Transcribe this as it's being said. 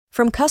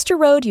From Custer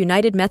Road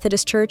United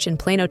Methodist Church in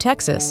Plano,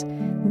 Texas,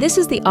 this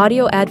is the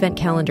audio Advent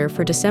calendar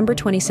for December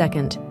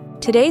 22nd.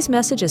 Today's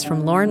message is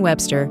from Lauren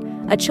Webster,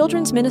 a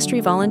children's ministry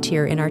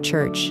volunteer in our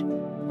church.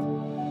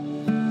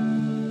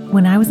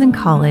 When I was in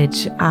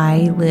college,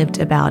 I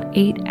lived about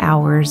 8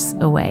 hours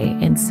away,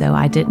 and so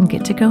I didn't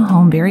get to go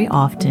home very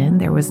often.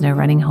 There was no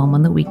running home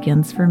on the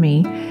weekends for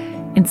me.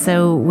 And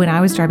so when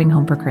I was driving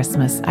home for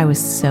Christmas, I was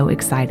so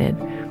excited.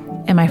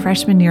 In my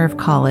freshman year of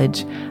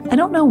college, I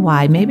don't know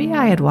why, maybe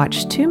I had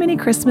watched too many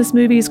Christmas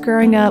movies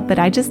growing up, but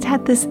I just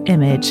had this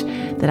image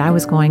that I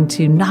was going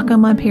to knock on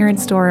my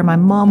parents' door and my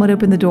mom would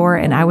open the door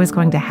and I was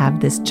going to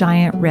have this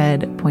giant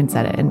red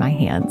poinsettia in my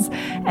hands.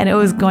 And it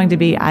was going to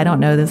be, I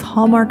don't know, this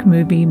Hallmark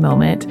movie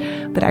moment,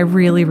 but I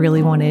really,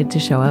 really wanted to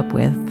show up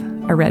with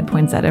a red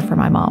poinsettia for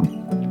my mom.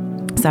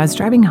 So I was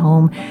driving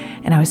home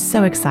and I was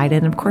so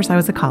excited. And of course I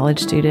was a college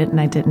student and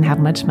I didn't have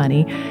much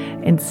money.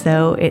 And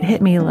so it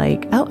hit me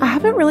like, oh, I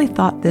haven't really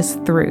thought this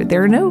through.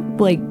 There are no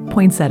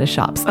poinsettia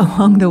shops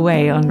along the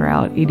way on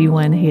Route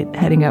 81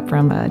 heading up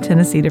from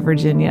Tennessee to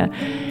Virginia.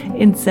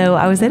 And so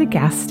I was at a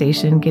gas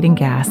station getting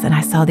gas and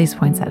I saw these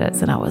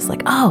poinsettias and I was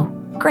like, oh,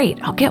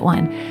 great, I'll get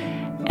one.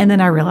 And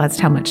then I realized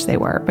how much they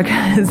were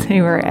because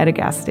they were at a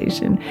gas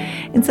station.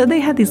 And so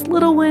they had these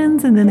little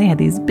ones and then they had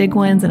these big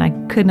ones and I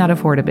could not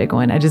afford a big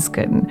one. I just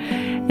couldn't.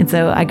 And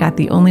so I got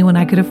the only one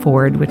I could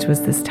afford, which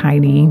was this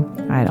tiny,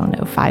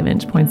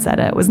 5-inch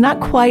poinsettia. It was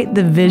not quite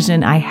the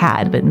vision I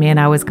had, but man,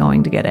 I was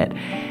going to get it.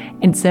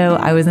 And so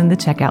I was in the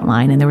checkout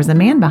line and there was a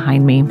man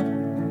behind me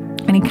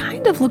and he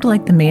kind of looked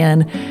like the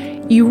man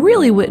you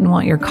really wouldn't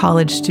want your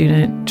college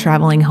student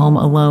traveling home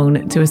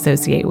alone to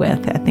associate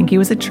with. I think he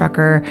was a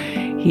trucker.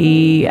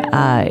 He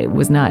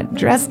was not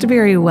dressed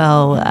very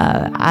well.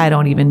 I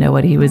don't even know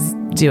what he was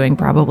doing,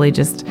 probably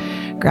just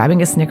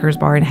grabbing a Snickers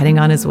bar and heading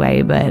on his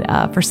way.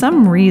 But for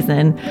some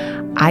reason,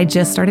 I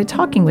just started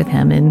talking with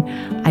him and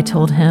I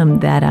told him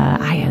that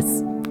I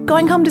was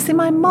going home to see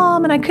my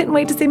mom and I couldn't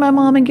wait to see my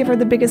mom and give her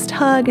the biggest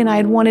hug. And I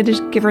had wanted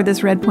to give her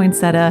this red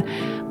poinsettia,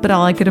 but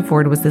all I could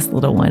afford was this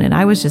little one. And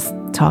I was just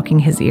talking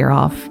his ear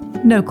off.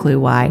 No clue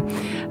why.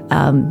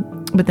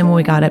 But then when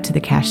we got up to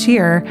the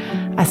cashier,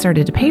 I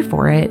started to pay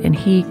for it. And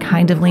he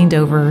kind of leaned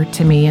over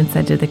to me and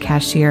said to the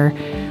cashier,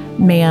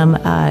 ma'am,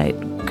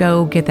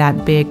 go get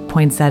that big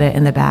poinsettia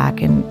in the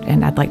back.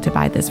 And I'd like to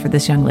buy this for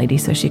this young lady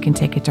so she can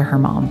take it to her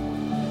mom.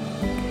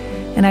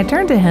 And I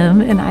turned to him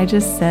and I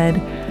just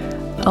said,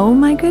 oh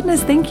my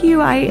goodness, thank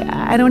you.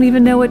 I don't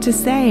even know what to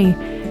say.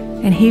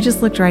 And he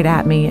just looked right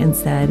at me and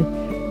said,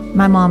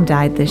 my mom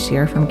died this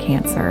year from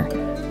cancer.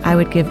 I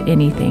would give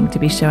anything to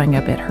be showing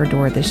up at her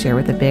door this year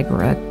with a big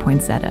red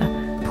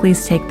poinsettia.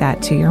 Please take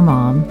that to your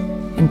mom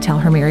and tell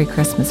her Merry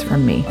Christmas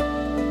from me.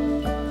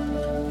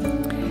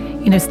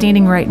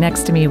 Standing right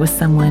next to me was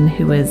someone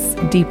who was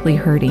deeply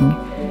hurting,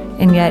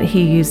 and yet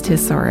he used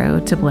his sorrow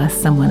to bless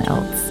someone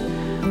else.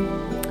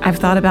 I've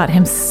thought about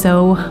him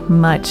so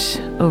much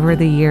over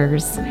the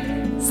years.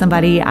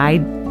 Somebody I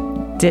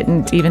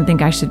didn't even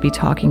think I should be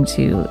talking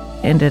to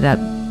ended up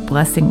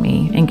blessing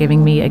me and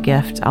giving me a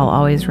gift I'll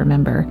always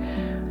remember.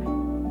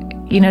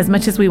 As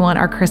much as we want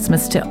our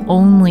Christmas to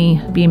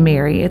only be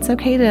merry, it's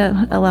okay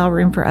to allow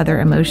room for other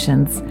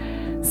emotions.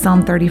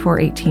 Psalm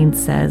 34:18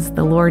 says,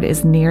 the Lord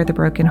is near the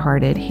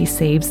brokenhearted. He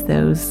saves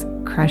those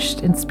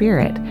crushed in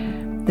spirit.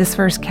 This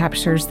verse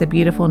captures the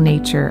beautiful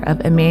nature of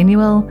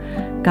Emmanuel.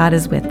 God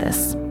is with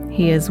us.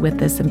 He is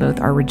with us in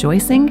both our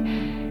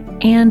rejoicing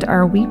and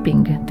our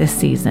weeping this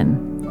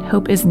season.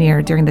 Hope is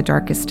near during the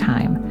darkest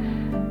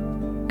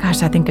time.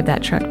 Gosh, I think of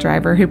that truck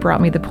driver who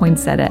brought me the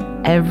poinsettia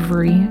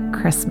every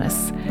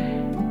Christmas.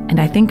 And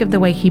I think of the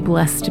way he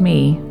blessed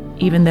me,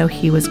 even though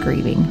he was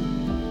grieving.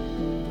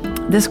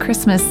 This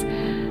Christmas,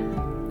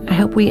 I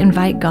hope we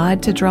invite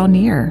God to draw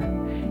near,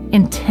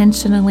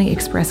 intentionally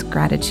express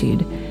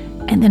gratitude,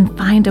 and then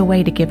find a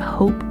way to give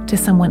hope to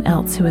someone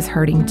else who is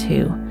hurting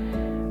too.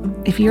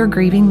 If you're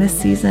grieving this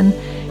season,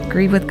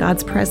 grieve with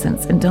God's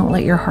presence and don't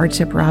let your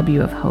hardship rob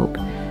you of hope.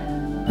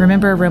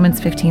 Remember Romans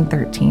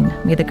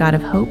 15:13. May the God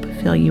of hope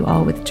fill you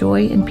all with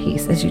joy and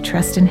peace as you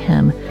trust in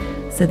him,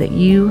 so that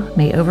you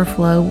may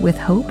overflow with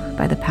hope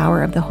by the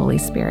power of the Holy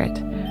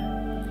Spirit.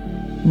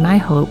 My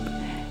hope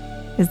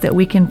is that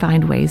we can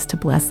find ways to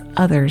bless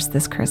others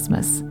this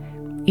Christmas,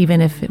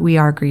 even if we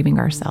are grieving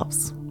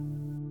ourselves.